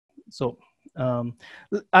So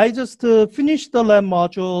I just finished the lab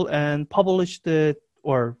module and published it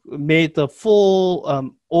or made the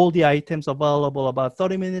full, all the items available about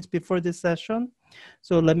 30 minutes before this session.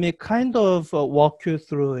 So let me kind of walk you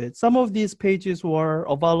through it. Some of these pages were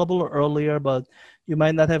available earlier, but you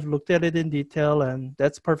might not have looked at it in detail, and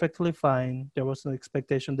that's perfectly fine. There was no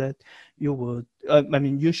expectation that you would, I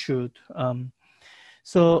mean, you should.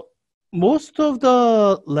 So most of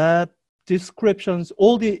the lab descriptions,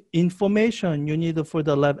 all the information you need for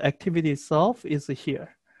the lab activity itself is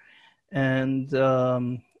here.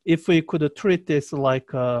 And if we could treat this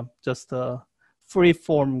like just a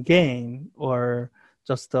free-form game or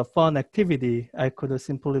just a fun activity, I could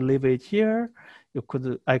simply leave it here.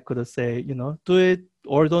 I could say, you know, do it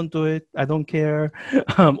or don't do it. I don't care.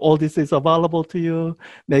 All this is available to you.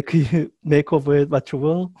 Make of it what you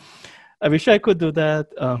will. I wish I could do that,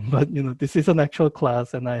 but you know, this is an actual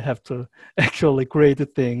class, and I have to actually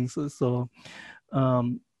grade things. So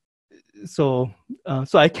I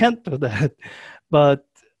can't do that. But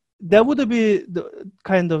that would be the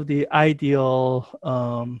kind of the ideal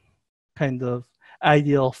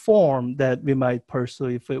ideal form that we might pursue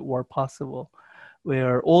if it were possible,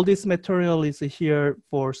 where all this material is here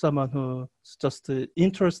for someone who's just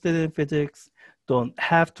interested in physics, don't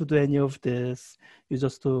have to do any of this. You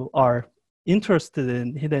just are interested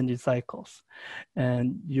in heat engine cycles,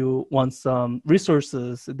 and you want some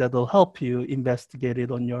resources that will help you investigate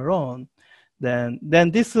it on your own. Then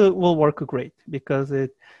this will work great, because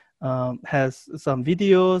it has some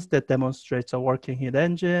videos that demonstrates a working heat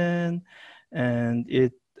engine, and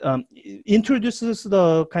it introduces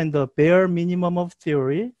the kind of bare minimum of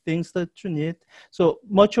theory, things that you need. So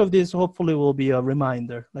much of this hopefully will be a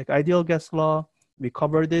reminder, like ideal gas law. We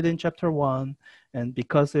covered it in chapter 1, and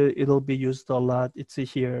because it'll be used a lot, it's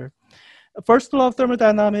here. First law of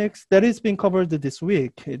thermodynamics, that is being covered this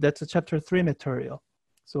week. That's a chapter 3 material.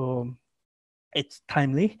 So it's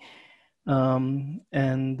timely. And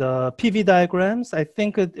PV diagrams, I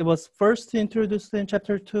think it was first introduced in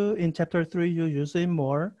chapter 2. In chapter 3, you use it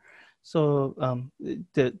more. So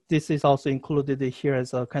this is also included here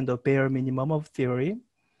as a kind of bare minimum of theory.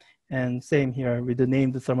 And same here with the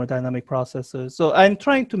named thermodynamic processes. So I'm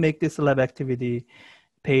trying to make this lab activity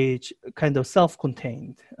page kind of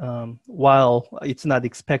self-contained, while it's not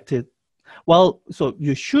expected. Well, so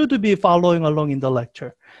you should be following along in the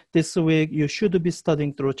lecture. This week, you should be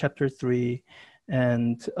studying through chapter 3.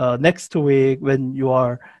 And next week, when you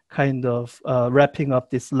are kind of wrapping up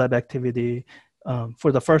this lab activity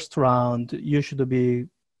for the first round, you should be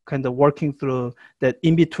kind of working through that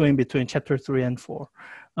in between chapter 3 and 4,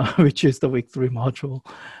 which is the week 3 module.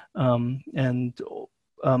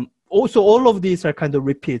 Also, all of these are kind of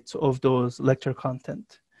repeats of those lecture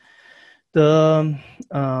content. So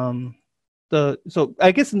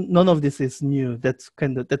I guess none of this is new. That's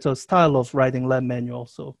a style of writing lab manual.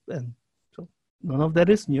 So none of that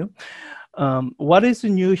is new. What is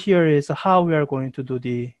new here is how we are going to do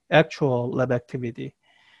the actual lab activity,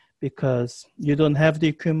 because you don't have the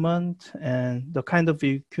equipment and the kind of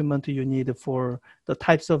equipment you need for the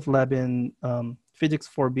types of lab in Physics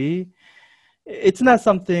 4B. It's not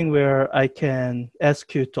something where I can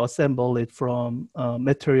ask you to assemble it from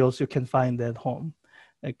materials you can find at home.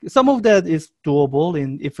 Like, some of that is doable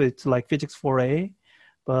if it's like Physics 4A,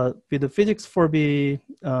 but with the Physics 4B,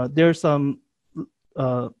 there's some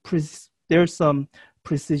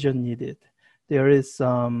precision needed. There is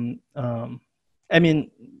some, I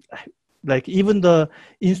mean, like even the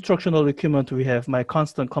instructional equipment we have, my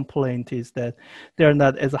constant complaint is that they're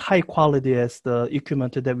not as high quality as the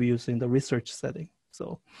equipment that we use in the research setting.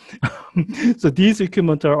 So, so these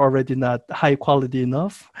equipment are already not high quality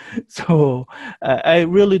enough. So I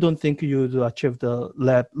really don't think you would achieve the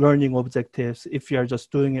lab learning objectives if you are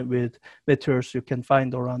just doing it with materials you can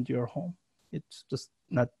find around your home. It's just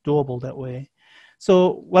not doable that way.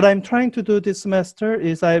 So what I'm trying to do this semester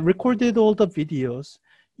is I recorded all the videos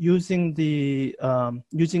using the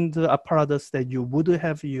apparatus that you would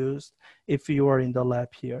have used if you were in the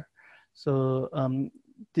lab here. So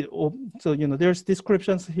you know, there's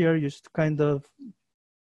descriptions here. You should kind of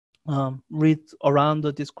read around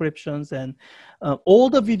the descriptions, and all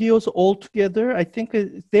the videos all together, I think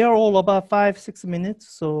they are all about 5-6 minutes.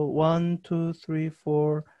 So 1, 2, 3,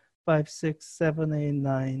 4, 5, 6, 7, 8,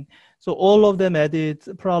 9. So all of them added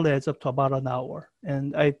probably adds up to about an hour.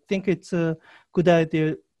 And I think it's a good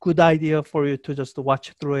idea for you to just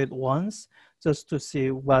watch through it once, just to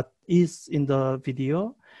see what is in the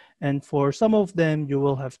video. And for some of them, you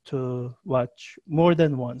will have to watch more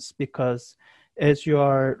than once, because as you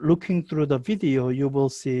are looking through the video, you will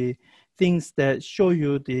see things that show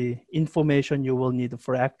you the information you will need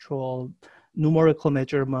for actual numerical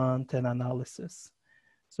measurement and analysis.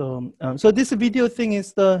 So, so this video thing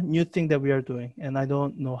is the new thing that we are doing, and I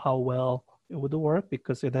don't know how well it would work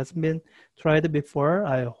because it hasn't been tried before.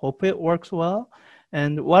 I hope it works well,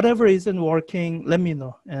 and whatever isn't working, let me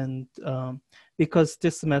know. And because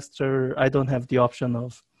this semester I don't have the option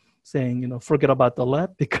of saying, you know, forget about the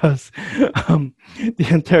lab because the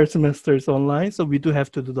entire semester is online. So we do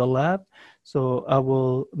have to do the lab. So I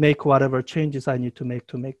will make whatever changes I need to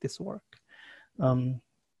make this work.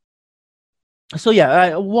 So yeah,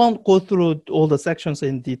 I won't go through all the sections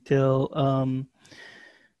in detail.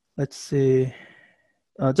 Let's see,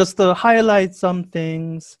 just to highlight some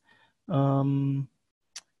things.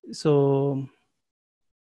 So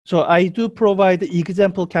I do provide the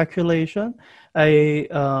example calculation. I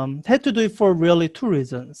had to do it for really two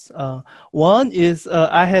reasons. One is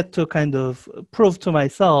I had to kind of prove to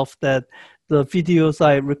myself that the videos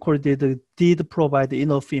I recorded did provide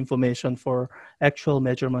enough information for actual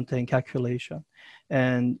measurement and calculation.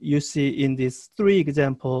 And you see in these three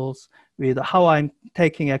examples with how I'm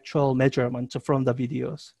taking actual measurements from the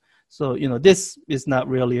videos. So, you know, this is not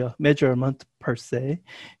really a measurement per se.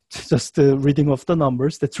 It's just the reading of the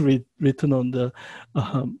numbers that's written on the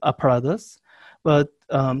apparatus. But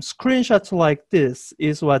screenshots like this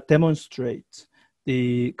is what demonstrates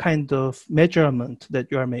the kind of measurement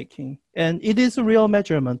that you are making. And it is a real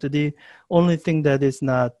measurement. The only thing that is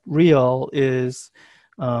not real is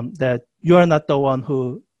that you are not the one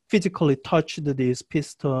who physically touched these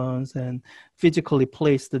pistons and physically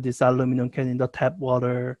placed this aluminum can in the tap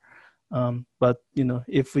water. But you know,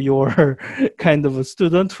 if you're kind of a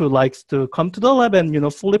student who likes to come to the lab and, you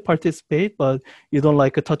know, fully participate, but you don't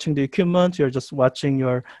like touching the equipment, you're just watching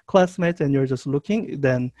your classmates and you're just looking,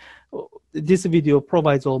 then this video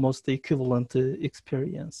provides almost the equivalent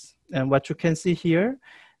experience. And what you can see here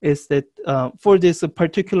is that for this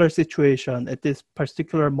particular situation, at this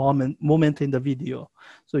particular moment in the video,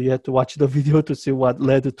 so you have to watch the video to see what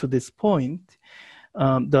led to this point.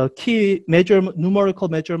 The key numerical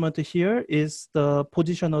measurement here is the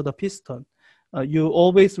position of the piston. You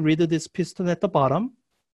always read this piston at the bottom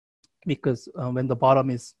because when the bottom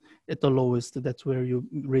is at the lowest, that's where you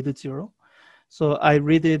read it 0. So I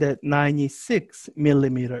read it at 96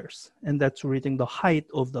 millimeters, and that's reading the height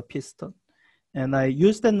of the piston. And I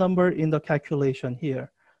use that number in the calculation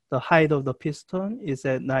here. The height of the piston is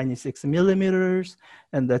at 96 millimeters,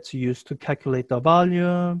 and that's used to calculate the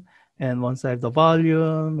volume. And once I have the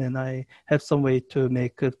volume and I have some way to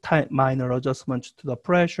make a minor adjustments to the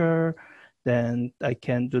pressure, then I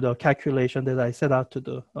can do the calculation that I set out to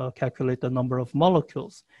do, calculate the number of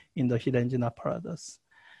molecules in the heat engine apparatus.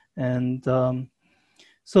 And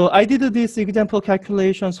so I did these example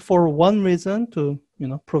calculations for one reason, to, you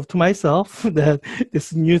know, prove to myself that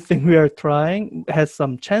this new thing we are trying has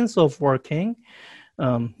some chance of working,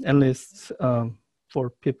 at least for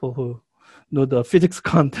people who know the physics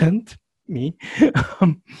content, me.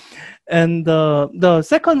 And the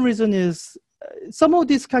second reason is some of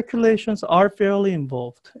these calculations are fairly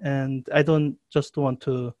involved, and I don't just want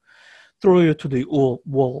to throw you to the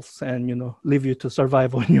wolves and, you know, leave you to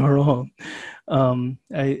survive on your own.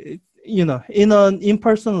 You know, in an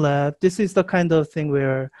in-person lab, this is the kind of thing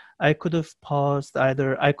where I could have paused.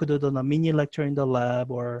 Either I could have done a mini lecture in the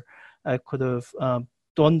lab, or I could have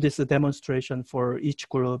done this demonstration for each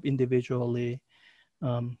group individually.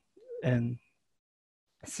 And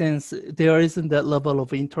since there isn't that level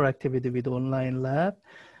of interactivity with online lab,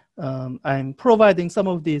 I'm providing some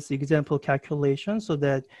of these example calculations so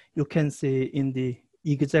that you can see in the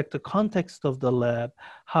exact context of the lab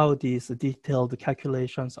how these detailed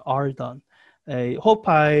calculations are done. I hope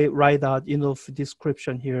I write out enough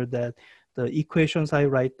description here that the equations I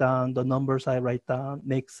write down, the numbers I write down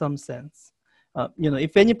make some sense. You know,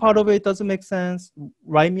 if any part of it doesn't make sense,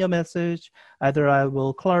 write me a message. Either I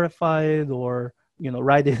will clarify it, or, you know,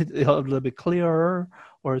 write it a little bit clearer,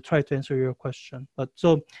 or try to answer your question. But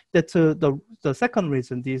so that's the second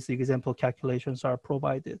reason these example calculations are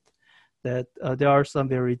provided, that there are some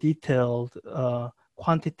very detailed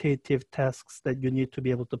quantitative tasks that you need to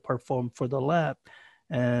be able to perform for the lab.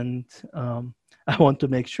 And I want to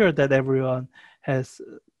make sure that everyone has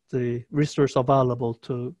the resource available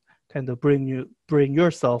to kind of bring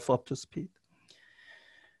yourself up to speed.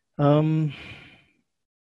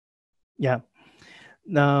 Yeah.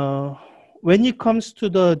 Now, when it comes to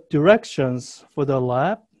the directions for the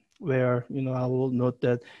lab, where, you know, I will note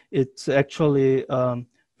that it's actually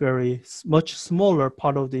very much smaller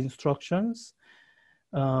part of the instructions.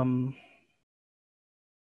 I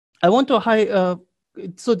want to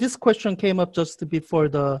so this question came up just before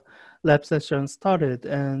the lab session started.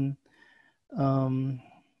 And um,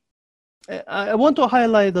 I want to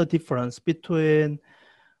highlight the difference between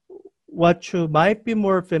what you might be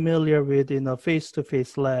more familiar with in a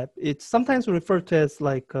face-to-face lab. It's sometimes referred to as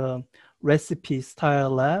like a recipe style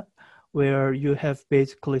lab, where you have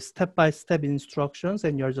basically step-by-step instructions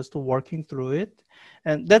and you're just working through it.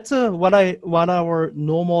 And that's what our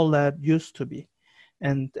normal lab used to be.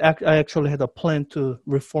 And I actually had a plan to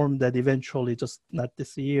reform that eventually, just not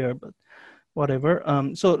this year, but whatever.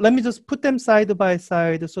 So let me just put them side by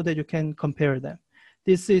side so that you can compare them.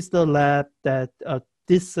 This is the lab that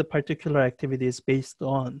this particular activity is based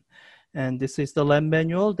on. And this is the lab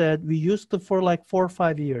manual that we used for like 4 or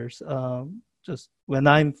 5 years, just when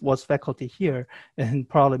I was faculty here, and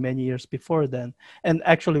probably many years before then. And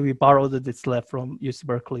actually, we borrowed this lab from UC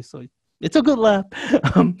Berkeley, so it's a good lab.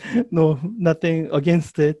 No, nothing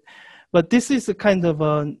against it. But this is a kind of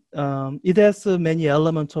it has many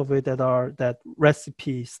elements of it that are that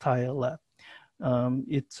recipe style lab.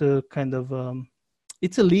 It's a kind of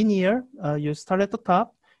it's a linear. You start at the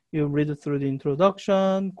top, you read through the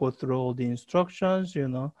introduction, go through all the instructions,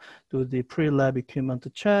 do the pre-lab equipment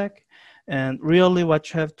check. And really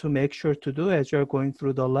what you have to make sure to do as you're going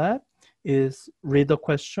through the lab is read the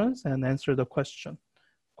questions and answer the question.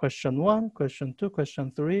 Question 1, question 2,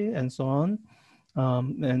 question 3, and so on.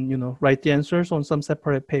 And write the answers on some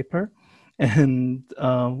separate paper. And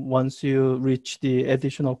once you reach the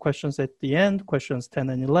additional questions at the end, questions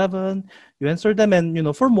 10 and 11, you answer them.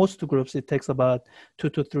 And for most groups, it takes about 2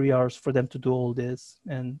 to 3 hours for them to do all this.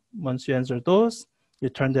 And once you answer those, you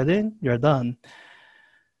turn that in, you're done.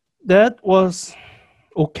 That was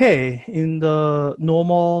okay in the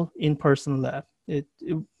normal in-person lab. It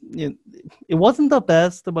wasn't the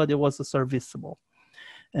best, but it was serviceable.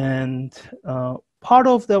 And part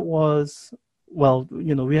of that was, well,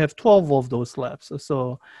 we have 12 of those labs.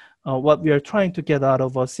 So what we are trying to get out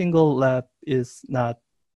of a single lab is not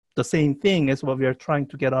the same thing as what we are trying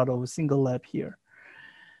to get out of a single lab here.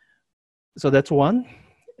 So that's 1.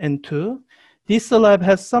 And 2, this lab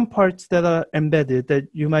has some parts that are embedded that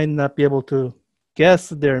you might not be able to guess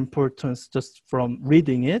their importance just from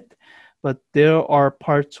reading it. But there are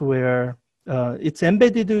parts where it's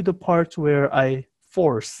embedded with the parts where I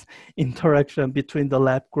force interaction between the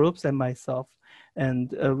lab groups and myself.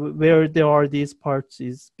 And where there are these parts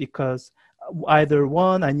is because either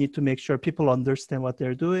 1, I need to make sure people understand what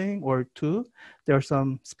they're doing, or 2, there are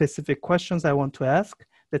some specific questions I want to ask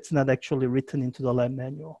that's not actually written into the lab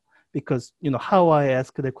manual. Because how I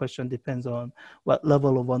ask the question depends on what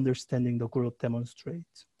level of understanding the group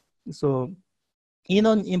demonstrates. So in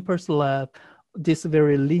an in-person lab, this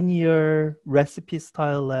very linear recipe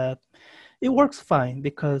style lab, it works fine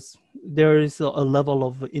because there is a level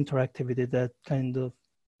of interactivity that kind of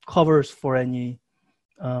covers for any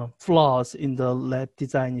flaws in the lab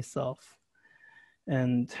design itself.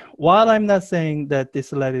 And while I'm not saying that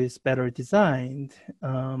this lab is better designed,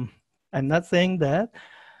 I'm not saying that.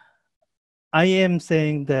 I am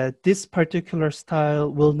saying that this particular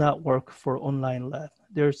style will not work for online lab.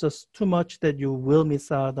 There's just too much that you will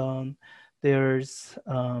miss out on. There's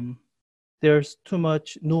too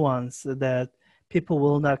much nuance that people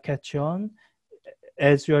will not catch on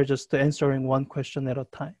as you are just answering one question at a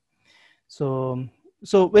time. So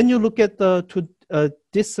when you look at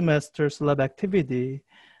this semester's lab activity,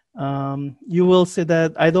 you will see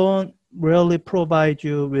that I don't really provide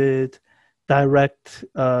you with direct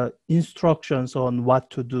instructions on what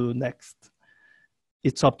to do next.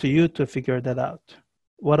 It's up to you to figure that out.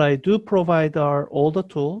 What I do provide are all the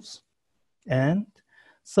tools and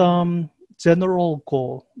some general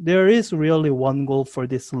goal. There is really one goal for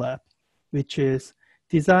this lab, which is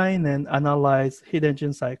design and analyze heat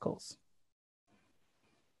engine cycles.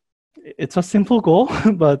 It's a simple goal,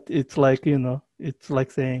 but it's like, it's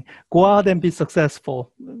like saying, go out and be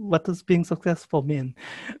successful. What does being successful mean?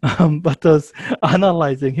 What does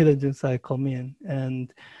analyzing heat engine cycle mean?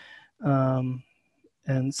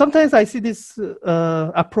 And sometimes I see this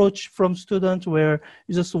approach from students where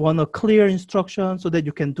you just want a clear instruction so that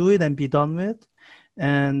you can do it and be done with.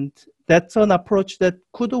 And that's an approach that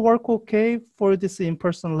could work okay for this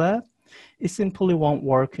in-person lab. It simply won't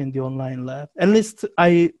work in the online lab. At least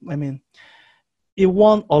I mean, it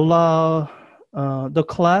won't allow the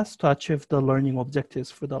class to achieve the learning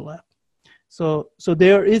objectives for the lab. So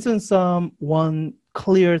there isn't some one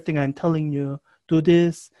clear thing I'm telling you, do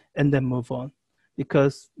this and then move on.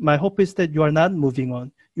 Because my hope is that you are not moving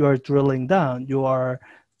on. You are drilling down. You are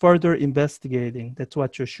further investigating. That's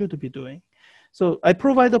what you should be doing. So I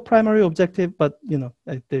provide a primary objective, but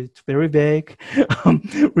it's very vague.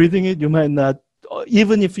 Reading it, you might not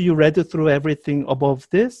even if you read through everything above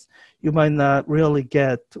this, you might not really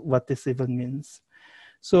get what this even means.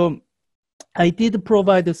 So I did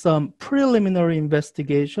provide some preliminary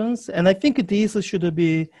investigations, and I think these should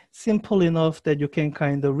be simple enough that you can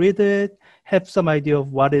kind of read it, have some idea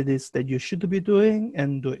of what it is that you should be doing,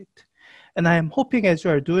 and do it. And I am hoping as you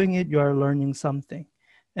are doing it, you are learning something,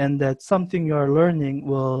 and that something you are learning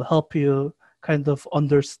will help you kind of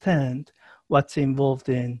understand what's involved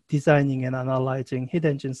in designing and analyzing heat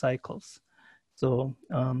engine cycles. So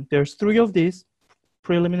there's 3 of these.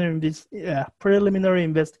 Preliminary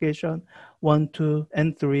investigation, 1, 2,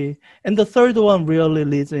 and 3. And the third one really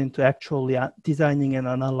leads into actually designing and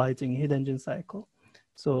analyzing heat engine cycle.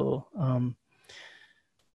 So,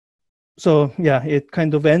 so yeah, it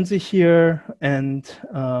kind of ends here, and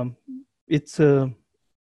it's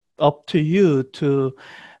up to you to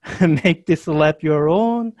make this lab your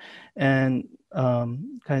own and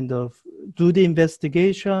kind of do the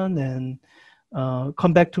investigation and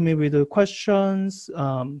come back to me with the questions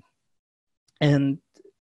and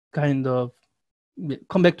kind of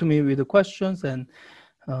come back to me with the questions and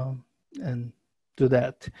do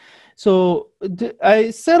that. So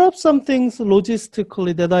I set up some things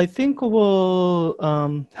logistically that I think will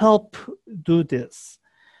help do this,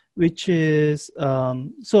 which is,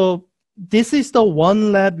 so this is the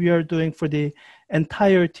one lab we are doing for the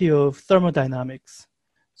entirety of thermodynamics.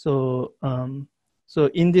 So, so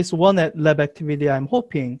in this one lab activity, I'm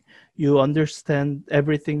hoping you understand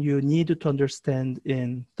everything you need to understand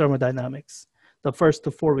in thermodynamics, the first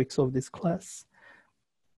 4 weeks of this class.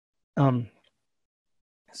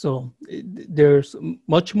 So there's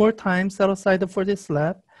much more time set aside for this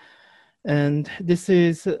lab. And this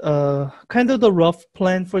is kind of the rough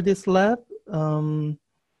plan for this lab.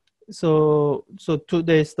 So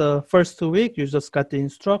today's the first 2 weeks, you just got the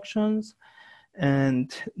instructions.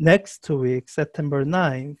 And next week, September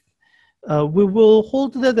 9th, we will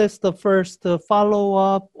hold that as the first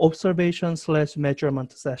follow-up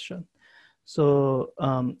observation/measurement session. So,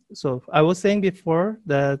 so I was saying before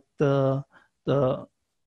that the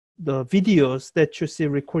videos that you see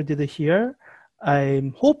recorded here,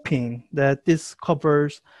 I'm hoping that this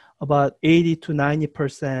covers about 80 to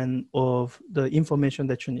 90% of the information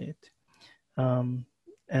that you need.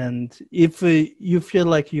 And if you feel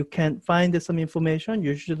like you can't find some information,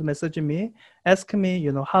 you should message me, ask me,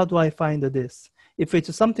 you know, how do I find this? If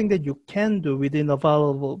it's something that you can do within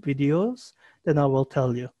available videos, then I will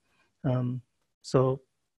tell you. So,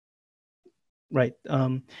 right.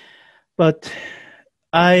 But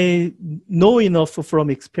I know enough from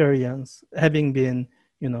experience, having been,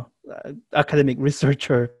 you know, academic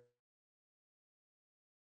researcher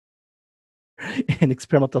in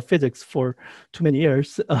experimental physics for too many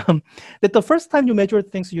years, that the first time you measure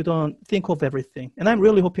things, you don't think of everything. And I'm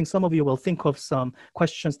really hoping some of you will think of some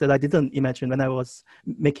questions that I didn't imagine when I was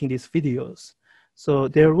making these videos. So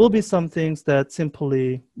there will be some things that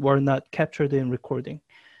simply were not captured in recording.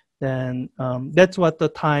 Then that's what the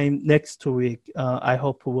time next week, I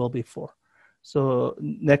hope will be for. So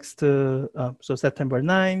next, so September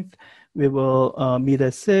 9th, we will meet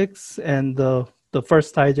at 6, and the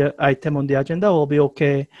first item on the agenda will be,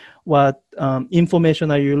 okay, what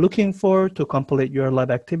information are you looking for to complete your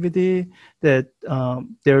lab activity, that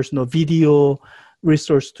there's no video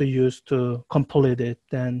resource to use to complete it.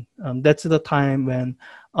 Then that's the time when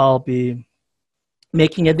I'll be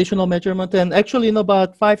making additional measurement. And actually in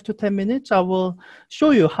about 5 to 10 minutes, I will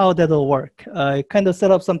show you how that'll work. I kind of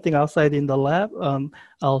set up something outside in the lab.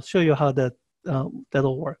 I'll show you how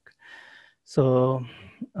that'll work. So,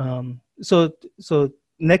 so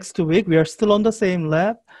next week, we are still on the same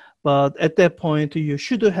lab, but at that point, you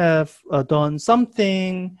should have done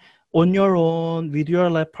something on your own with your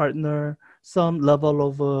lab partner, some level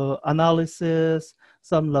of analysis,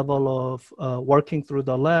 some level of working through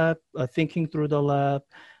the lab, thinking through the lab,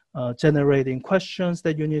 generating questions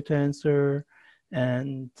that you need to answer.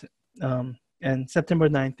 And September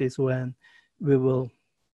 9th is when we will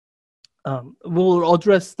we'll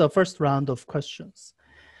address the first round of questions.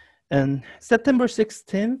 And September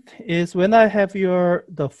 16th is when I have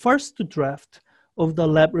the first draft of the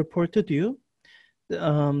lab report due.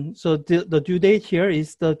 So the due date here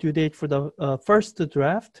is the due date for the first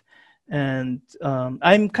draft. And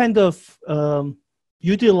I'm kind of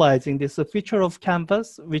utilizing this feature of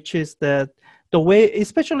Canvas, which is that the way,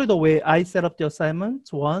 especially the way I set up the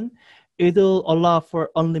assignments, one, it'll allow for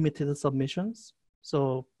unlimited submissions.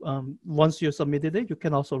 So once you submitted it, you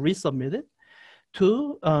can also resubmit it.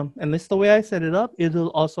 Two, and that's the way I set it up, it'll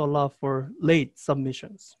also allow for late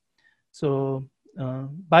submissions. So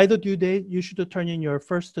by the due date, you should turn in your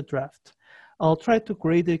first draft. I'll try to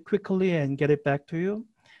grade it quickly and get it back to you.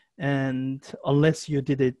 And unless you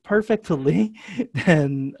did it perfectly,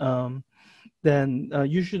 then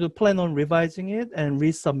you should plan on revising it and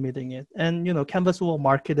resubmitting it. And Canvas will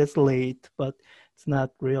mark it as late, but it's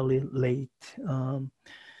not really late.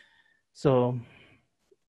 So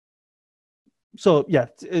yeah,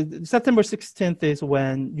 September 16th is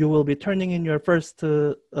when you will be turning in your first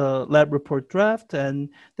lab report draft, and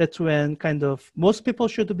that's when kind of most people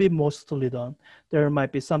should be mostly done. There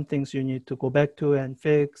might be some things you need to go back to and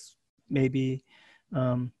fix, maybe.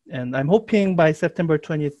 And I'm hoping by September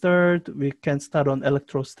 23rd, we can start on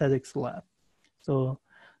electrostatics lab.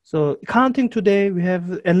 So counting today, we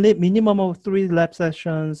have a minimum of 3 lab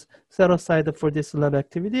sessions set aside for this lab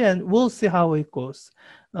activity, and we'll see how it goes.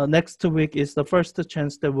 Next week is the first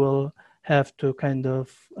chance that we'll have to kind of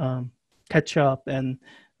catch up and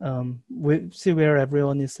we see where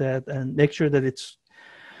everyone is at and make sure that it's,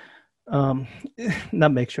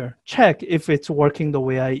 not make sure, check if it's working the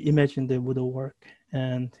way I imagined it would work.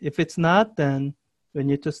 And if it's not, then we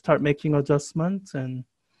need to start making adjustments, and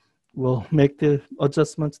we'll make the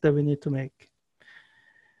adjustments that we need to make.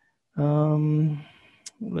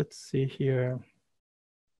 Let's see here.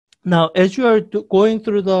 Now, as you are going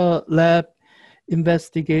through the lab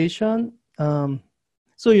investigation, so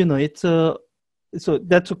it's so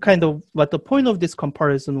that's kind of what the point of this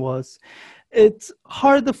comparison was. It's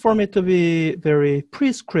hard for me to be very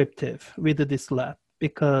prescriptive with this lab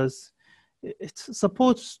because it's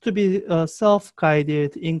supposed to be a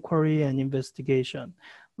self-guided inquiry and investigation.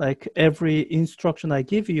 Like every instruction I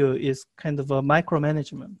give you is kind of a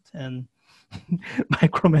micromanagement, and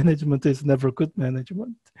micromanagement is never good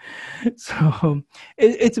management. So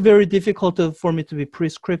it's very difficult for me to be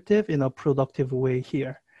prescriptive in a productive way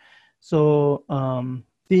here. So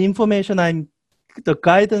the information the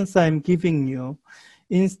guidance I'm giving you,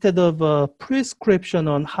 instead of a prescription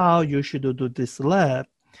on how you should do this lab,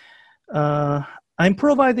 I'm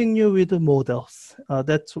providing you with the models.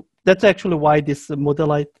 That's actually why this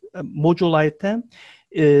module item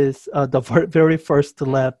is the very first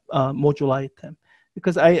lab module item,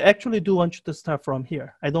 because I actually do want you to start from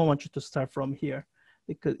here. I don't want you to start from here,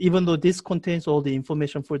 because even though this contains all the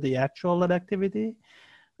information for the actual lab activity,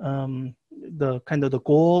 the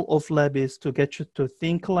goal of lab is to get you to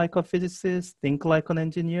think like a physicist, think like an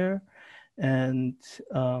engineer, and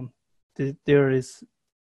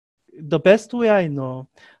the best way I know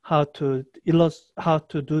how to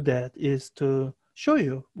do that is to show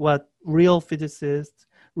you what real physicists,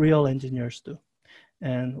 real engineers do.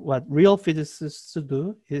 And what real physicists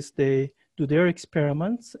do is they do their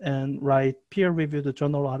experiments and write peer-reviewed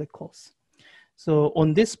journal articles. So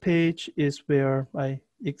on this page is where I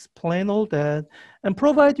explain all that and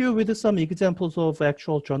provide you with some examples of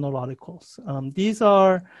actual journal articles. These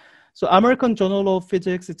are, so American Journal of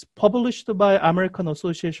Physics, it's published by American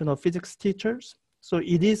Association of Physics Teachers. So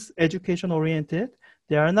it is education oriented.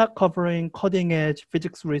 They are not covering cutting edge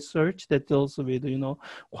physics research that deals with,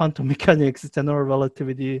 quantum mechanics, general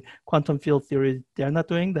relativity, quantum field theory. They are not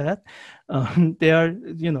doing that. They are,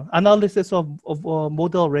 analysis of a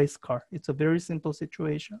model race car. It's a very simple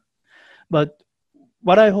situation. But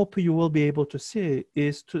what I hope you will be able to see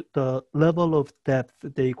is the level of depth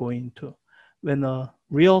they go into when a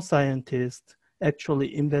real scientist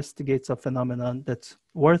actually investigates a phenomenon that's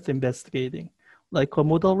worth investigating, like a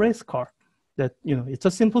model race car. That, it's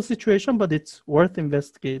a simple situation, but it's worth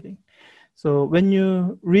investigating. So when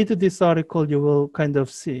you read this article, you will kind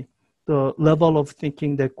of see the level of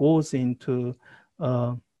thinking that goes into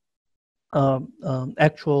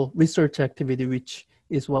actual research activity, which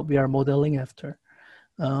is what we are modeling after.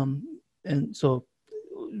 And so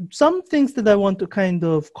some things that I want to kind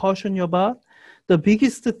of caution you about. The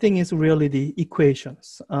biggest thing is really the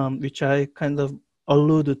equations, which I kind of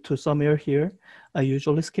alluded to somewhere here. I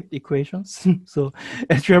usually skip equations. So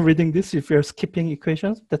as you're reading this, if you're skipping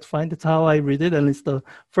equations, that's fine. That's how I read it, and it's the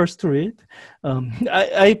first to read.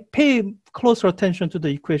 I pay closer attention to the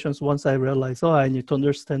equations once I realize, I need to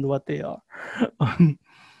understand what they are.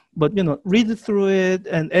 But, read through it,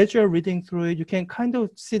 and as you're reading through it, you can kind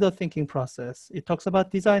of see the thinking process. It talks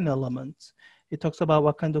about design elements. It talks about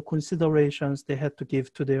what kind of considerations they had to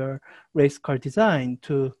give to their race car design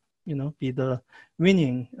to, be the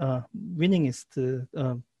winningest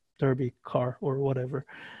derby car or whatever.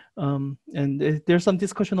 And there's some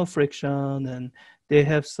discussion of friction, and they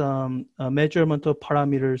have some measurement of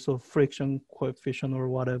parameters of friction coefficient or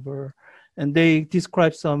whatever. And they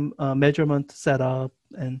describe some measurement setup.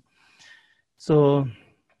 And so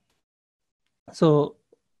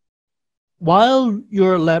while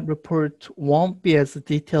your lab report won't be as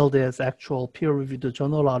detailed as actual peer-reviewed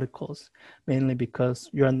journal articles, mainly because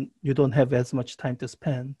you don't have as much time to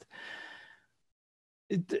spend.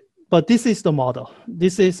 But this is the model.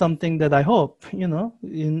 This is something that I hope,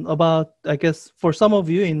 in about, I guess, for some of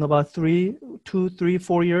you, in about 2, 3,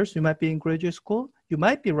 4 years, you might be in graduate school. You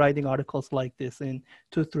might be writing articles like this in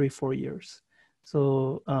 2, 3, 4 years.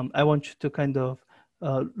 So I want you to kind of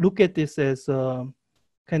look at this as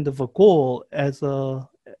kind of a goal, as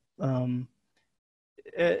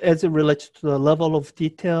it relates to the level of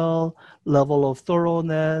detail, level of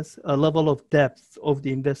thoroughness, a level of depth of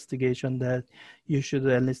the investigation that you should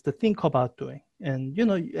at least think about doing. And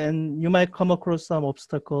and you might come across some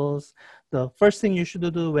obstacles. The first thing you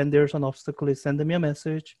should do when there's an obstacle is send me a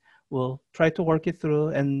message. We'll try to work it through,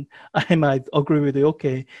 and I might agree with you.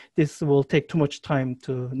 Okay, this will take too much time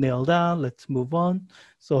to nail down. Let's move on.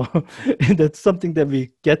 So that's something that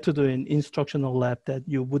we get to do in instructional lab that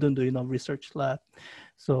you wouldn't do in a research lab.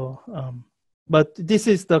 So, but this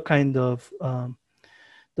is the kind of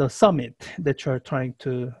the summit that you're trying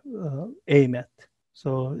to aim at.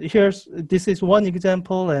 So this is one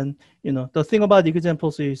example, and the thing about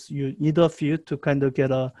examples is you need a few to kind of get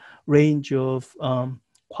a range of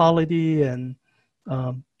quality and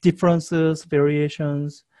differences,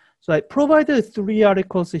 variations. So I provided 3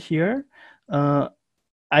 articles here.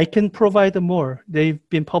 I can provide more. They've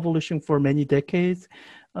been publishing for many decades.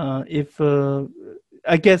 I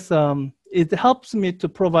guess it helps me to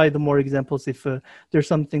provide more examples if there's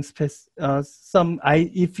something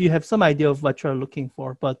if you have some idea of what you're looking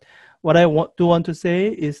for. But what I do want to say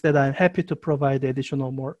is that I'm happy to provide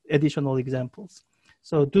additional examples.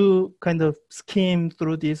 So do kind of skim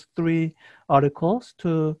through these 3 articles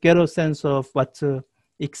to get a sense of what's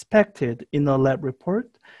expected in a lab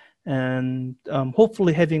report. And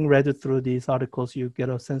hopefully having read through these articles, you get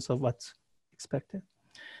a sense of what's expected.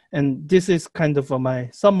 And this is kind of my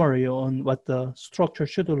summary on what the structure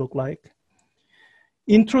should look like.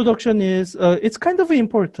 Introduction is, it's kind of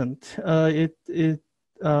important.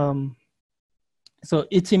 So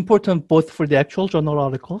it's important both for the actual journal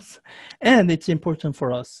articles, and it's important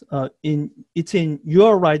for us. It's in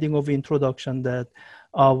your writing of introduction that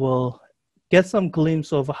I will get some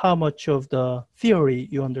glimpse of how much of the theory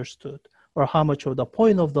you understood, or how much of the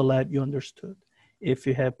point of the lab you understood. If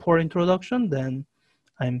you have poor introduction, then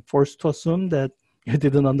I'm forced to assume that you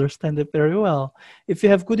didn't understand it very well. If you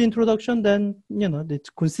have good introduction, then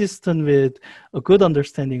it's consistent with a good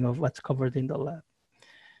understanding of what's covered in the lab.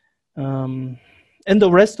 And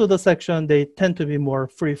the rest of the section, they tend to be more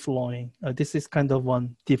free-flowing. This is kind of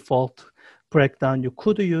one default breakdown you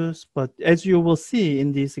could use, but as you will see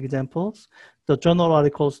in these examples, the journal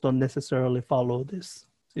articles don't necessarily follow this.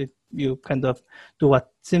 You kind of do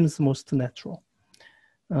what seems most natural.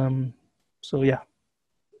 So yeah,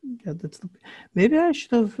 maybe I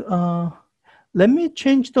should have, let me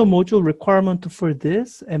change the module requirement for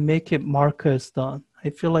this and make it mark as done.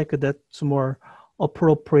 I feel like that's more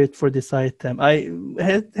appropriate for this item. I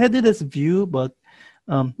had it as view, but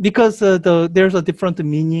because there's a different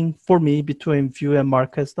meaning for me between view and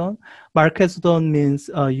mark as done. Mark as done means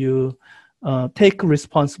you take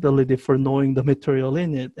responsibility for knowing the material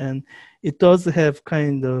in it, and it does have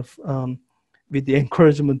kind of with the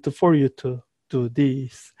encouragement for you to do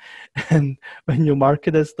this. And when you mark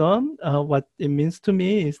it as done, what it means to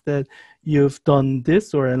me is that you've done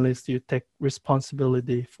this, or at least you take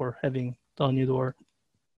responsibility for having done it or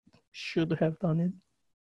should have done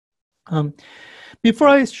it. Before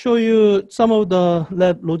I show you some of the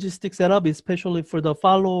lab logistics setup, especially for the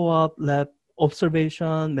follow-up lab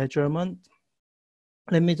observation measurement,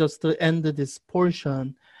 let me just end this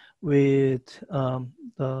portion with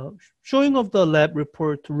the showing of the lab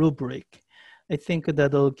report rubric. I think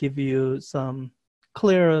that'll give you some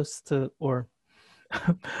clearest or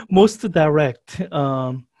most direct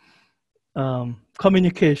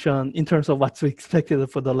communication in terms of what's expected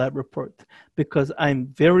for the lab report, because I'm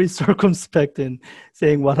very circumspect in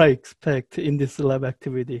saying what I expect in this lab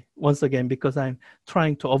activity. Once again, because I'm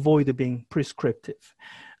trying to avoid being prescriptive.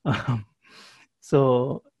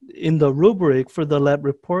 So in the rubric for the lab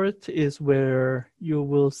report is where you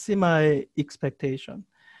will see my expectation.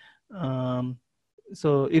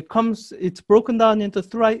 So it's broken down into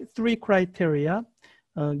three criteria.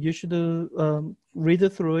 You should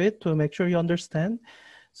read through it to make sure you understand.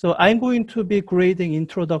 So I'm going to be grading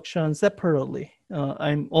introduction separately.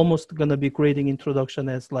 I'm almost going to be grading introduction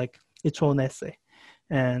as like its own essay.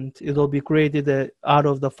 And it'll be graded out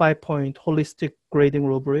of the 5-point holistic grading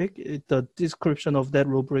rubric. The description of that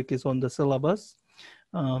rubric is on the syllabus.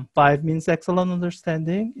 5 means excellent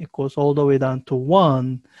understanding. It goes all the way down to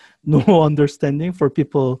 1, no understanding for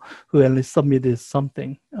people who at least submitted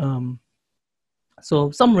something.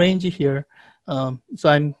 So some range here. So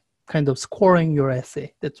I'm kind of scoring your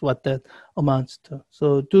essay. That's what that amounts to.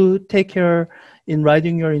 So do take care in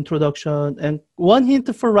writing your introduction. And one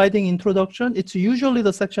hint for writing introduction, it's usually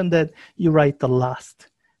the section that you write the last,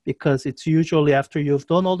 because it's usually after you've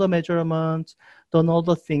done all the measurements, done all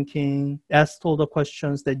the thinking, asked all the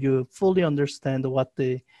questions, that you fully understand what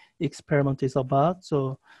the experiment is about.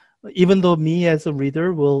 So even though me as a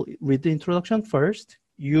reader will read the introduction first,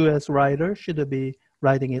 you as writer should be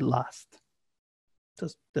writing it last.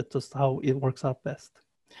 That's just how it works out best.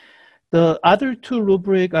 The other 2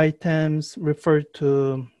 rubric items refer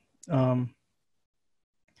to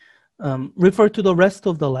the rest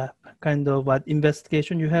of the lab, kind of what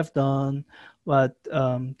investigation you have done, what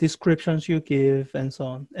descriptions you give, and so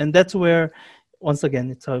on. And that's where, once again,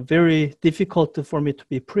 it's a very difficult for me to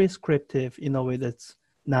be prescriptive in a way that's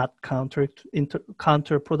not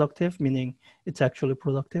counterproductive, meaning it's actually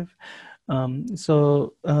productive.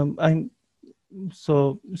 So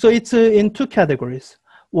it's in 2 categories.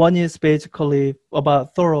 One is basically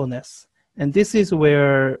about thoroughness. And this is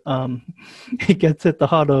where it gets at the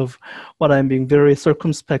heart of what I'm being very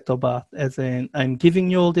circumspect about, as in I'm giving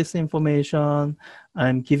you all this information,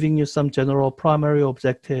 I'm giving you some general primary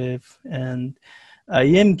objective, and I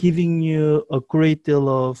am giving you a great deal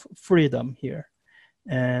of freedom here.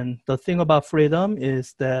 And the thing about freedom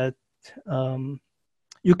is that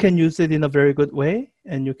you can use it in a very good way,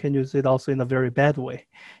 and you can use it also in a very bad way.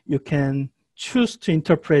 You can choose to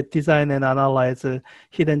interpret, design, and analyze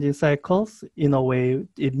heat engine cycles in a way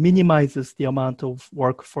it minimizes the amount of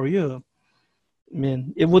work for you. I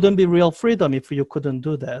mean, it wouldn't be real freedom if you couldn't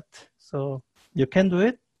do that. So you can do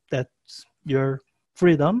it. That's your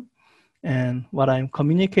freedom. And what I'm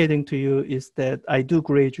communicating to you is that I do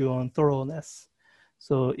grade you on thoroughness.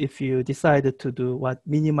 So if you decided to do what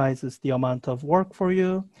minimizes the amount of work for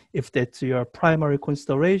you, if that's your primary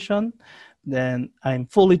consideration, then I'm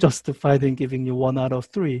fully justified in giving you 1 out of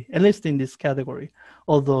 3, at least in this category.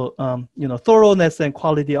 Although, thoroughness and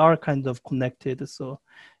quality are kind of connected. So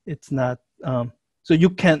it's not, so you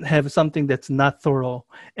can't have something that's not thorough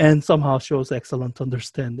and somehow shows excellent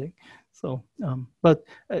understanding. So, but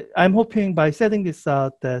I'm hoping by setting this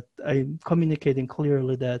out that I'm communicating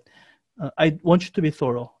clearly that I want you to be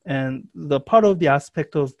thorough. And the part of the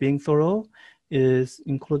aspect of being thorough is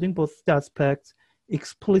including both the aspects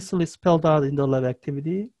explicitly spelled out in the lab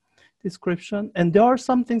activity description. And there are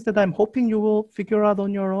some things that I'm hoping you will figure out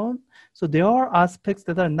on your own. So there are aspects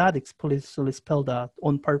that are not explicitly spelled out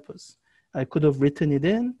on purpose. I could have written it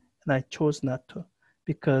in, and I chose not to,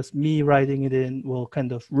 because me writing it in will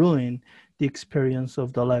kind of ruin the experience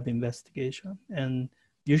of the lab investigation. And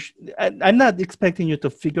I'm not expecting you to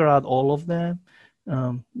figure out all of them.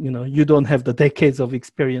 You don't have the decades of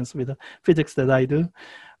experience with the physics that I do,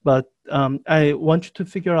 but I want you to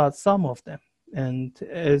figure out some of them. And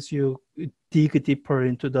as you dig deeper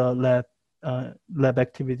into the lab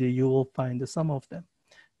activity, you will find some of them.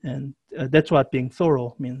 And that's what being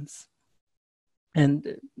thorough means.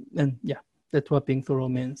 And yeah, that's what being thorough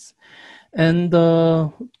means. And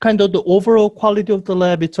kind of the overall quality of the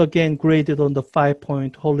lab, it's again graded on the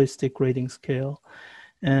 5-point holistic grading scale.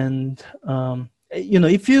 And,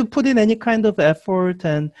 if you put in any kind of effort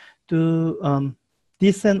and do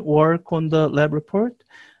decent work on the lab report,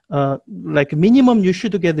 like minimum you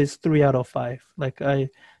should get is 3 out of 5. Like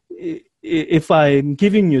if I'm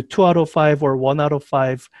giving you 2 out of 5 or 1 out of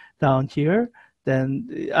 5 down here, then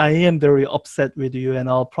I am very upset with you, and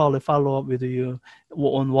I'll probably follow up with you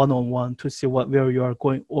on one-on-one to see where you are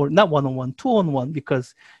going, or not one-on-one, 2-on-1,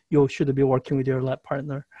 because you should be working with your lab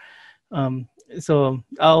partner. So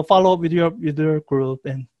I'll follow up with your group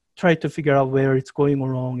and try to figure out where it's going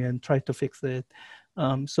wrong and try to fix it.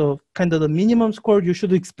 So kind of the minimum score you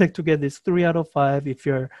should expect to get is 3 out of 5 if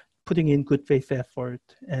you're putting in good faith effort.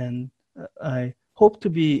 And I hope to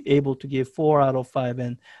be able to give 4 out of 5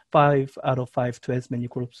 and 5 out of 5 to as many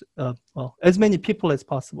groups, as many people as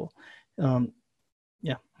possible.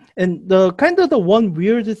 Yeah. And the one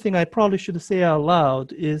weird thing I probably should say out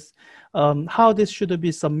loud is how this should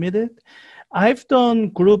be submitted. I've done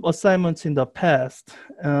group assignments in the past,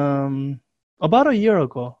 about a year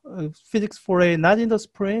ago, physics 4A, not in the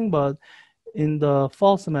spring, but in the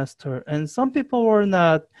fall semester. And some people were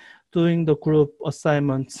not doing the group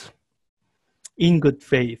assignments in good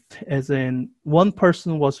faith, as in one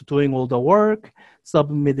person was doing all the work,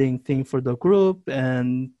 submitting things for the group,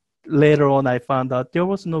 and later on I found out there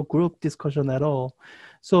was no group discussion at all.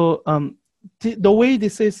 So the way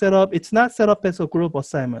this is set up, it's not set up as a group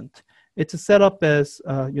assignment. It's set up as,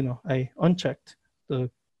 I unchecked the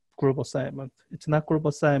group assignment. It's not group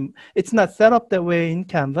assignment. It's not set up that way in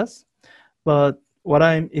Canvas, but what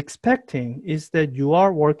I'm expecting is that you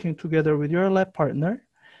are working together with your lab partner,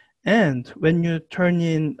 and when you turn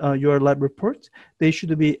in your lab reports, they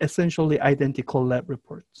should be essentially identical lab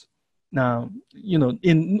reports. Now,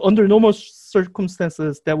 under normal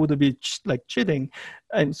circumstances, that would be like cheating.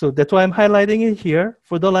 And so that's why I'm highlighting it here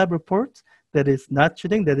for the lab reports. That is not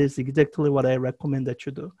cheating. That is exactly what I recommend that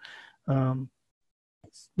you do. And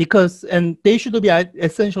they should be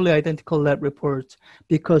essentially identical lab reports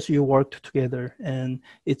because you worked together and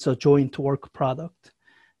it's a joint work product.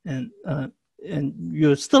 And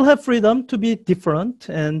you still have freedom to be different.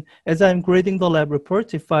 And as I'm grading the lab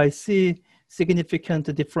report, if I see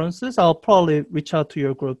significant differences, I'll probably reach out to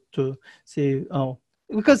your group to see,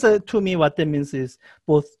 because to me, what that means is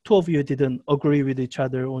two of you didn't agree with each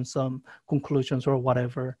other on some conclusions or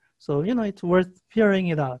whatever. So, it's worth hearing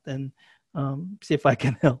it out and see if I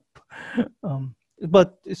can help.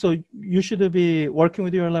 But so you should be working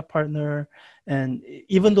with your lab partner, and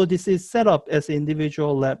even though this is set up as an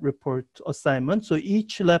individual lab report assignment, so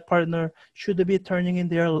each lab partner should be turning in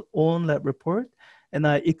their own lab report, and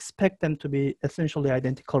I expect them to be essentially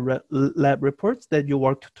identical lab reports that you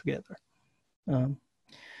worked together.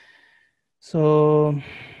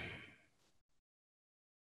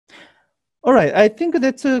 All right, I think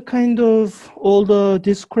that's kind of all the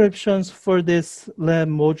descriptions for this lab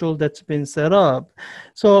module that's been set up.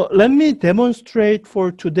 So let me demonstrate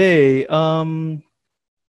for today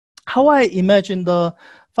how I imagine the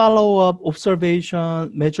follow-up observation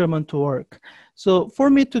measurement to work. So for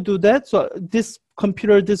me to do that, so this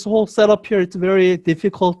computer, this whole setup here, it's very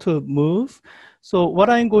difficult to move. So what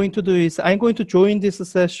I'm going to do is I'm going to join this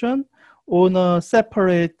session on a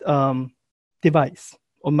separate device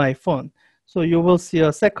on my phone. So you will see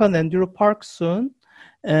a second Andrew Park soon,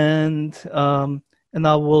 and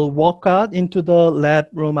I will walk out into the lab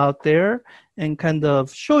room out there and kind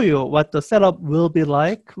of show you what the setup will be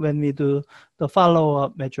like when we do the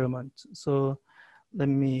follow-up measurement. So let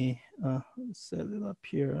me set it up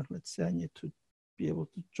here. Let's say I need to be able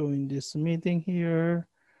to join this meeting here.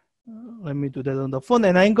 Let me do that on the phone,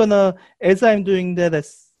 and I'm gonna, as I'm doing that,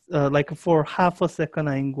 like for half a second,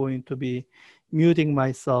 I'm going to be muting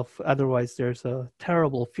myself. Otherwise, there's a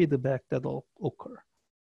terrible feedback that'll occur.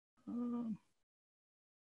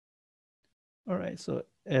 All right, so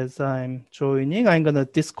as I'm joining, I'm gonna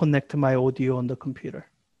disconnect my audio on the computer.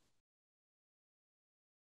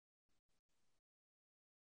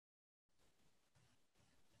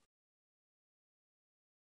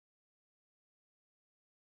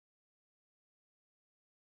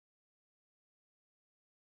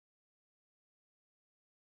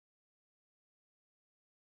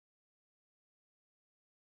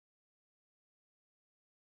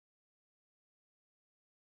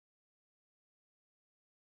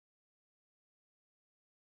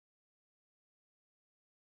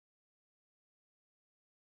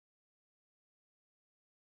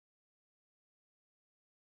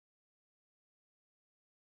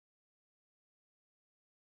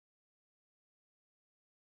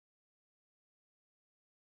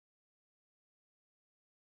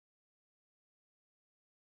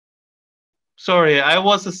 Sorry, I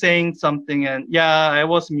was saying something and yeah, I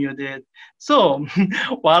was muted. So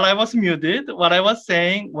while I was muted, what I was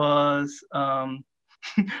saying was,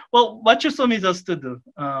 well, what you saw me just to do.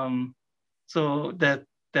 So that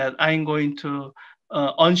I'm going to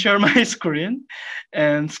unshare my screen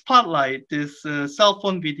and spotlight this cell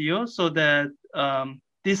phone video so that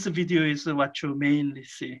this video is what you mainly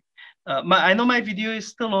see. I know my video is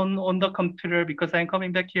still on the computer because I'm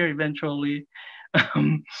coming back here eventually.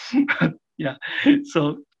 Yeah,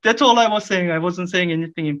 so that's all I was saying. I wasn't saying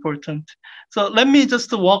anything important. So let me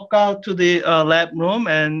just walk out to the lab room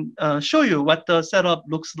and show you what the setup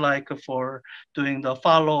looks like for doing the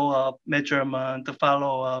follow-up measurement, the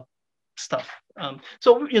follow-up stuff.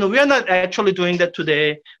 So, we are not actually doing that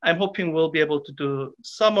today. I'm hoping we'll be able to do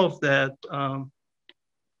some of that,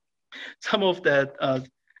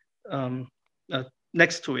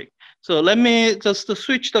 next week. So let me just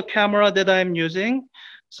switch the camera that I'm using.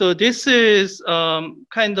 So this is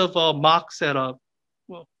kind of a mock setup.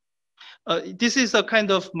 Well, this is a kind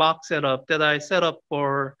of mock setup that I set up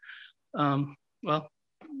for,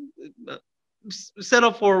 set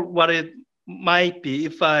up for what it might be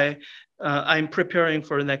if I'm preparing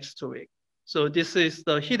for next week. So this is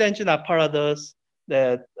the heat engine apparatus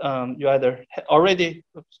that you either already,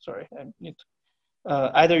 sorry, I need to,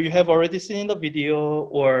 either you have already seen the video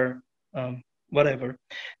or whatever.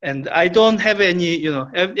 And I don't have any,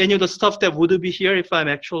 any of the stuff that would be here if I'm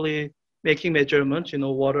actually making measurements,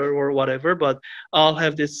 water or whatever, but I'll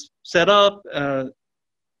have this set up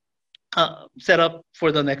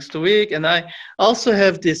for the next week. And I also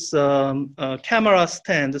have this camera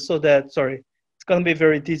stand so that, sorry, it's going to be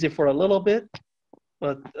very dizzy for a little bit.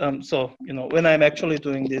 But so, when I'm actually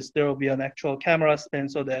doing this, there will be an actual camera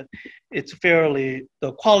stand so that it's the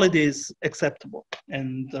quality is acceptable.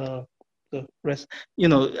 And the rest,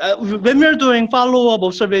 when we're doing follow-up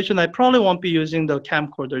observation, I probably won't be using the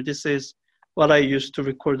camcorder. This is what I used to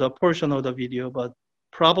record a portion of the video, but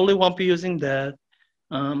probably won't be using that.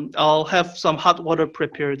 I'll have some hot water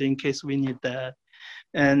prepared in case we need that.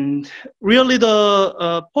 And really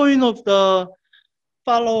the point of the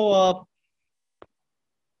follow-up,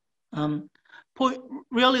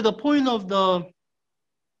 really the point of the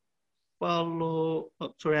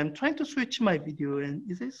sorry, I'm trying to switch my video, and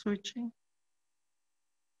is it switching?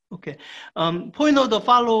 Okay. Point of the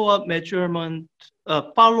follow-up measurement,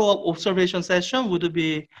 follow-up observation session would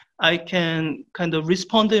be I can kind of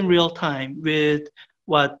respond in real time with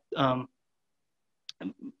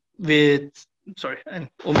sorry, I'm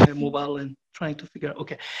on my mobile and trying to figure out,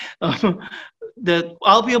 okay. That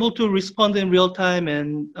I'll be able to respond in real time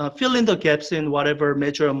and fill in the gaps in whatever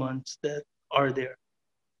measurements that are there.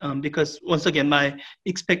 Because once again, my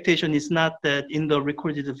expectation is not that in the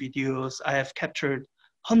recorded videos, I have captured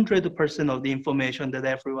 100% of the information that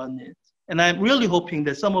everyone needs. And I'm really hoping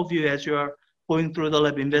that some of you, as you are going through the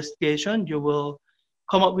lab investigation, you will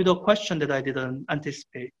come up with a question that I didn't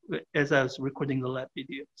anticipate as I was recording the lab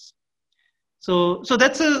videos. So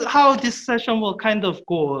that's how this session will kind of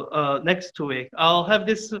go next week. I'll have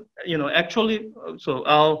this, actually, so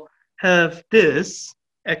I'll have this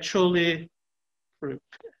actually, sorry,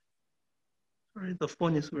 the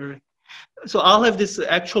phone is very, so I'll have this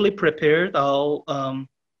actually prepared. I'll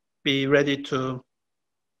be ready to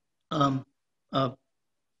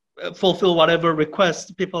fulfill whatever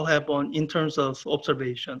requests people have in terms of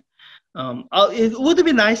observation. It would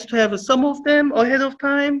be nice to have some of them ahead of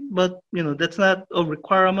time, but that's not a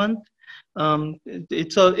requirement.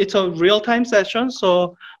 It's a real-time session,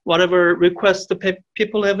 so whatever requests the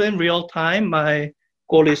people have in real time, my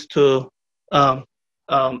goal is to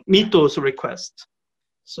meet those requests.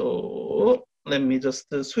 So let me just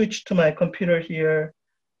switch to my computer here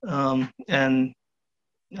and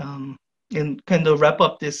kind of wrap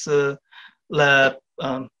up this lab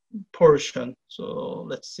portion. So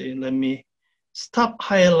let's see, let me stop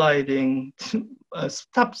highlighting,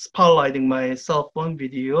 stop spotlighting my cell phone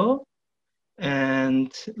video,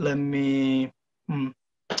 and let me,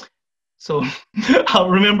 so I'll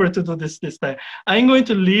remember to do this time. I'm going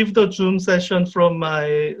to leave the Zoom session from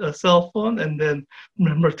my cell phone and then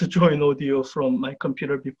remember to join audio from my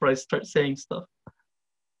computer before I start saying stuff.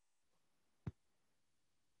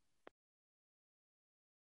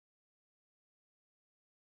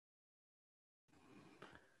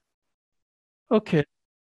 Okay.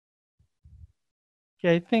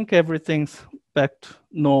 Okay, I think everything's back to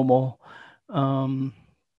normal.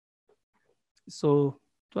 So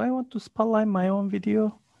do I want to spotlight my own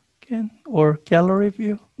video again or gallery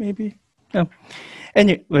view maybe? Yeah.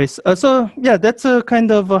 Anyways, so yeah, that's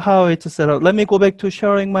kind of how it's set up. Let me go back to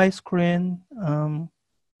sharing my screen.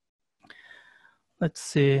 Let's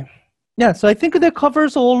see. Yeah, so I think that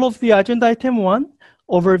covers all of the agenda item 1,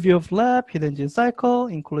 overview of lab, heat engine cycle,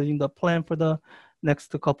 including the plan for the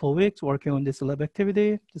next couple of weeks working on this lab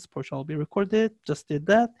activity. This portion will be recorded, just did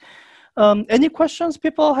that. Any questions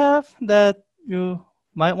people have that you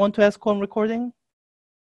might want to ask on recording?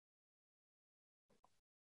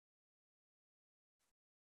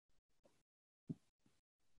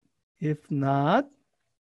 If not,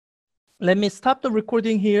 let me stop the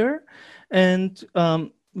recording here. And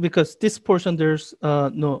because this portion, there's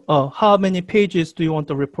how many pages do you want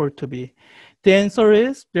the report to be? The answer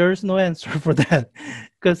is there's no answer for that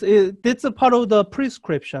because it's a part of the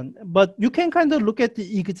prescription. But you can kind of look at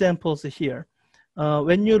the examples here.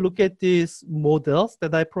 When you look at these models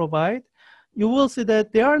that I provide, you will see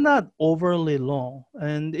that they are not overly long.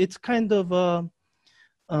 And it's kind of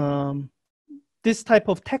this type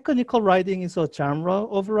of technical writing is a genre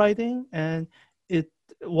of writing. And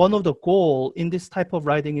one of the goal in this type of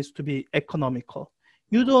writing is to be economical.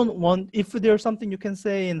 You don't want, if there's something you can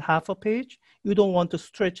say in half a page, you don't want to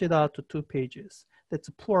stretch it out to 2 pages. That's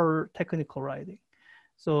poor technical writing.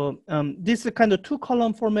 So this is kind of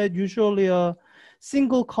 2-column format. Usually a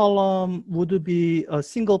single column would be a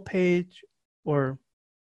single page or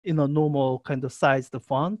in a normal kind of size, the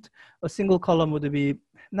font. A single column would be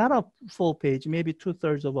not a full page, maybe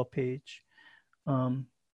 2/3 of a page.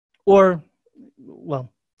 Or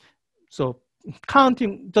well, so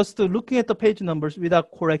counting, just looking at the page numbers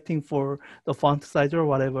without correcting for the font size or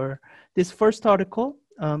whatever. This first article,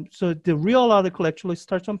 so the real article actually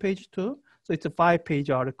starts on page 2. So it's a 5-page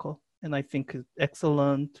article, and I think it's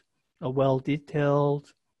excellent, well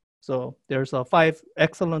detailed. So there's a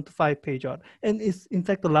excellent 5-page article, and it's in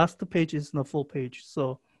fact the last page is a full page.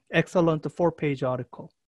 So excellent 4-page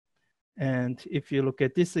article. And if you look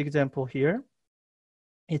at this example here,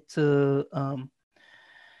 it's so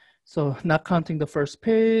not counting the first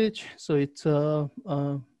page. So it's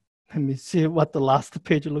let me see what the last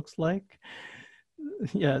page looks like.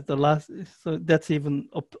 Yeah, the last, so that's even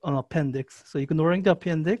an appendix. So ignoring the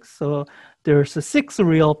appendix, so there's 6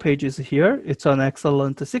 real pages here. It's an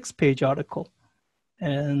excellent 6-page article.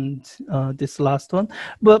 And this last one.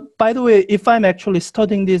 But by the way, if I'm actually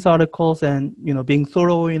studying these articles and being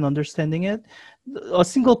thorough in understanding it, a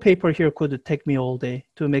single paper here could take me all day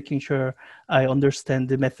to making sure I understand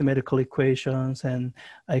the mathematical equations and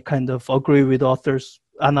I kind of agree with authors'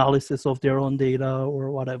 analysis of their own data or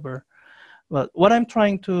whatever. But what I'm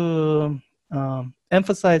trying to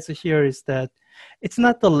emphasize here is that it's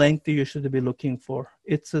not the length you should be looking for.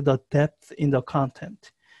 It's the depth in the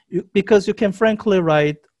content. Because you can frankly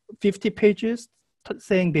write 50 pages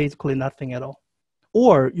saying basically nothing at all.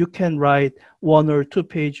 Or you can write 1 or 2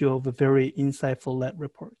 pages of a very insightful lab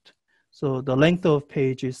report. So the length of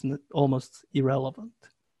page is almost irrelevant.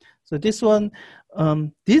 So this one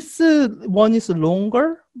is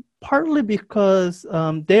longer, partly because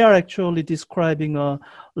they are actually describing a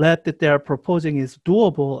lab that they are proposing is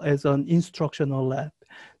doable as an instructional lab.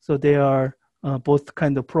 So they are both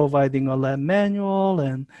kind of providing a lab manual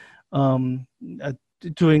and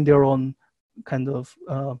doing their own kind of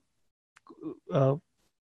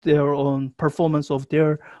their own performance of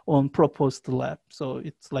their own proposed lab. So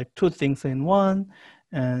it's like 2 things in one.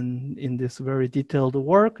 And in this very detailed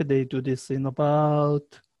work, they do this in about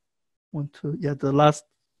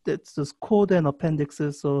that's just code and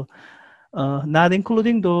appendixes. So not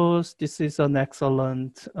including those, this is an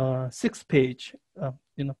excellent 6-page,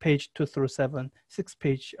 page 2 through 7,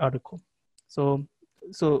 6-page article. So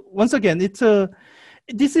once again,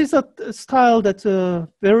 this is a style that's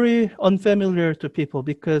very unfamiliar to people,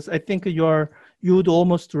 because I think you'd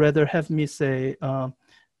almost rather have me say,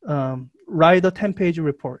 write a 10-page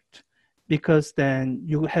report, because then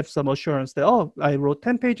you have some assurance that, oh, I wrote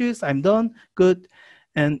 10 pages, I'm done, good.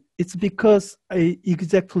 And it's because I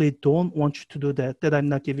exactly don't want you to do that I'm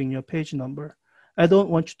not giving you a page number. I don't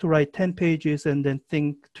want you to write 10 pages and then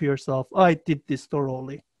think to yourself, oh, I did this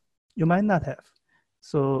thoroughly. You might not have.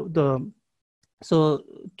 So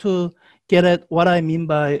to get at what I mean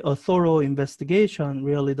by a thorough investigation,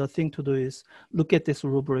 really the thing to do is look at this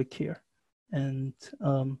rubric here. And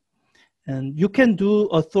you can do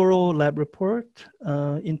a thorough lab report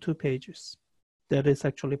in 2 pages. That is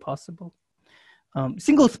actually possible.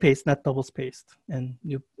 Single spaced, not double spaced, and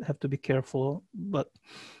you have to be careful. But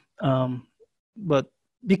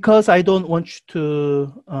because I don't want you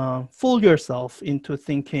to fool yourself into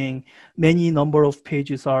thinking many number of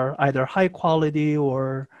pages are either high quality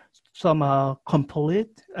or somehow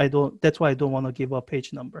complete, that's why I don't want to give a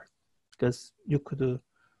page number, because you could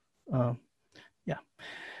yeah.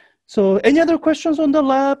 So any other questions on the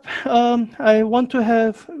lab? I want to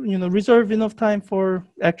have, reserve enough time for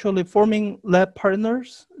actually forming lab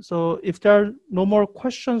partners. So if there are no more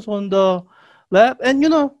questions on the lab, and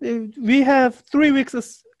we have 3 weeks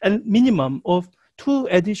as a minimum of 2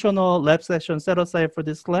 additional lab sessions set aside for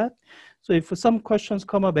this lab. So if some questions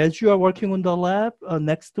come up as you are working on the lab,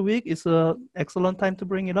 next week is an excellent time to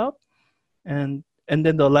bring it up. And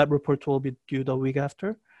then the lab report will be due the week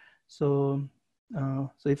after. So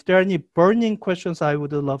if there are any burning questions, I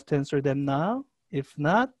would love to answer them now. If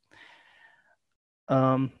not,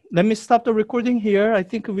 let me stop the recording here. I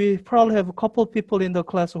think we probably have a couple of people in the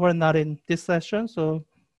class who are not in this session. So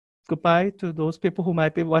goodbye to those people who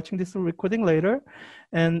might be watching this recording later.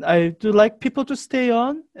 And I do like people to stay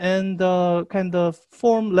on and kind of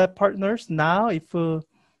form lab partners now if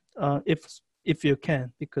you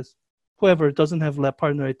can, because whoever doesn't have lab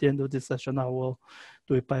partner at the end of this session, I will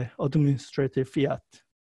do it by administrative fiat.